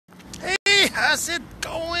How's it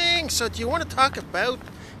going? So do you want to talk about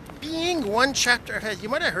being one chapter ahead? You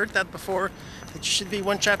might have heard that before, that you should be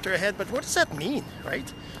one chapter ahead, but what does that mean, right?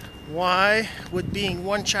 Why would being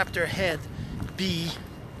one chapter ahead be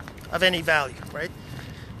of any value, right?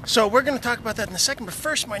 So we're going to talk about that in a second, but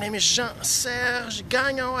first, my name is Jean-Serge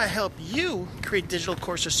Gagnon. I help you create digital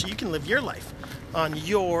courses so you can live your life on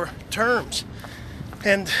your terms.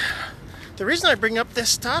 And the reason I bring up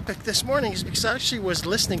this topic this morning is because I actually was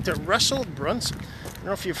listening to Russell Brunson. I don't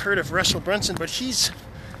know if you've heard of Russell Brunson, but he's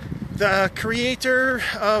the creator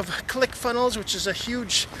of ClickFunnels, which is a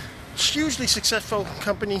hugely successful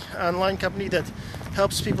company, online company that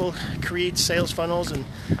helps people create sales funnels and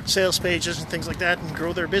sales pages and things like that and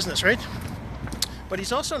grow their business, right? But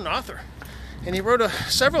he's also an author, and he wrote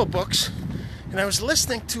several books. And I was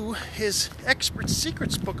listening to his Expert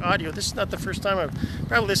Secrets book audio. This is not the first time. I've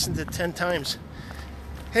probably listened to it 10 times.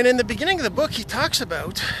 And in the beginning of the book, he talks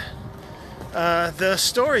about the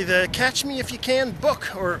story, the Catch Me If You Can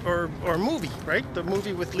book or movie, right? The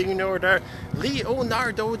movie with Leonardo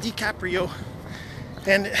DiCaprio.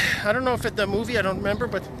 And I don't know if it's the movie, I don't remember,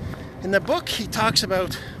 but in the book, he talks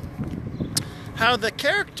about how the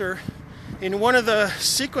character in one of the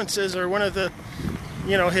sequences or one of the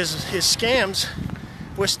his scams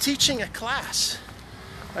was teaching a class,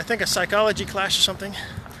 I think a psychology class or something,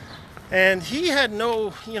 and he had no,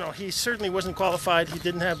 he certainly wasn't qualified. He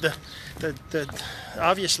didn't have the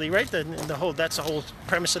obviously, right, that's the whole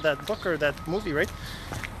premise of that book or that movie, right?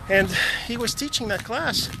 And he was teaching that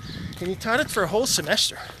class, and he taught it for a whole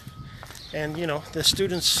semester, and the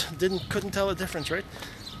students couldn't tell the difference, right?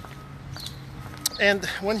 And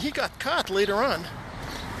when he got caught later on,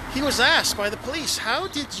 he was asked by the police, how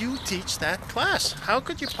did you teach that class? How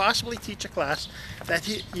could you possibly teach a class that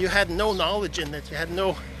you had no knowledge in, that you had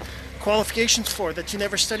no qualifications for, that you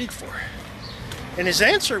never studied for? And his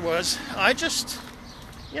answer was, I just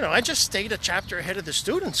stayed a chapter ahead of the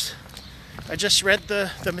students. I just read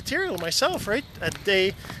the material myself, right? A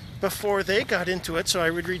day before they got into it. So I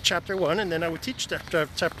would read chapter 1, and then I would teach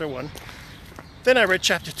chapter 1. Then I read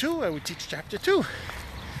chapter 2, I would teach chapter 2.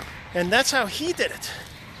 And that's how he did it.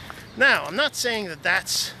 Now, I'm not saying that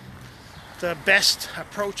that's the best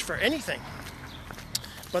approach for anything,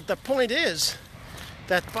 but the point is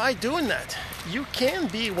that by doing that, you can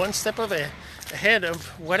be one step ahead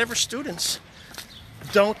of whatever students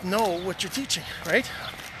don't know what you're teaching, right?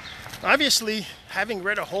 Obviously, having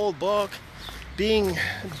read a whole book,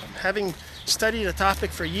 having studied a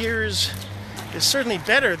topic for years is certainly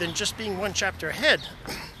better than just being one chapter ahead.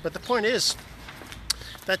 But the point is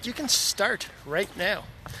that you can start right now.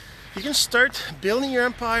 You can start building your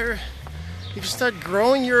empire. You can start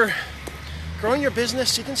growing your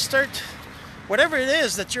business. You can start whatever it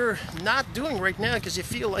is that you're not doing right now because you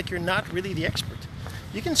feel like you're not really the expert.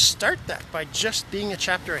 You can start that by just being a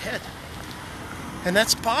chapter ahead. And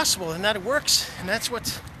that's possible, and that works, and that's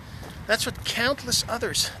what countless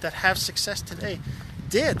others that have success today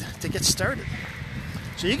did to get started.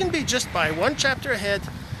 So you can be just by one chapter ahead.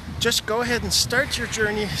 Just go ahead and start your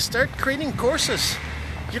journey. Start creating courses.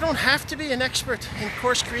 You don't have to be an expert in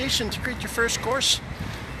course creation to create your first course.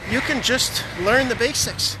 You can just learn the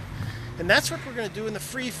basics. And that's what we're going to do in the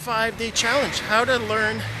free 5-day challenge. How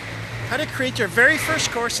to create your very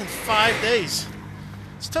first course in 5 days.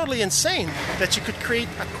 It's totally insane that you could create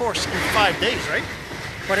a course in 5 days, right?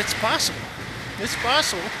 But it's possible. It's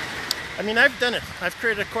possible. I mean, I've done it. I've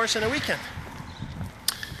created a course in a weekend.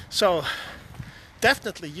 So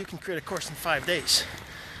definitely you can create a course in 5 days.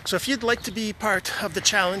 So if you'd like to be part of the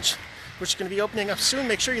challenge, which is going to be opening up soon,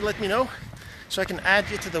 make sure you let me know so I can add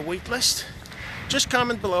you to the wait list. Just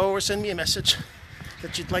comment below or send me a message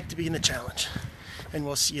that you'd like to be in the challenge, and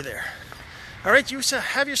we'll see you there. All right, you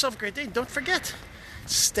have yourself a great day. Don't forget,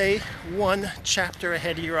 stay one chapter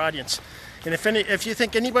ahead of your audience. And if you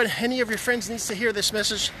think any of your friends needs to hear this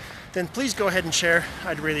message, then please go ahead and share.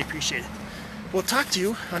 I'd really appreciate it. We'll talk to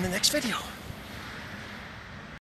you on the next video.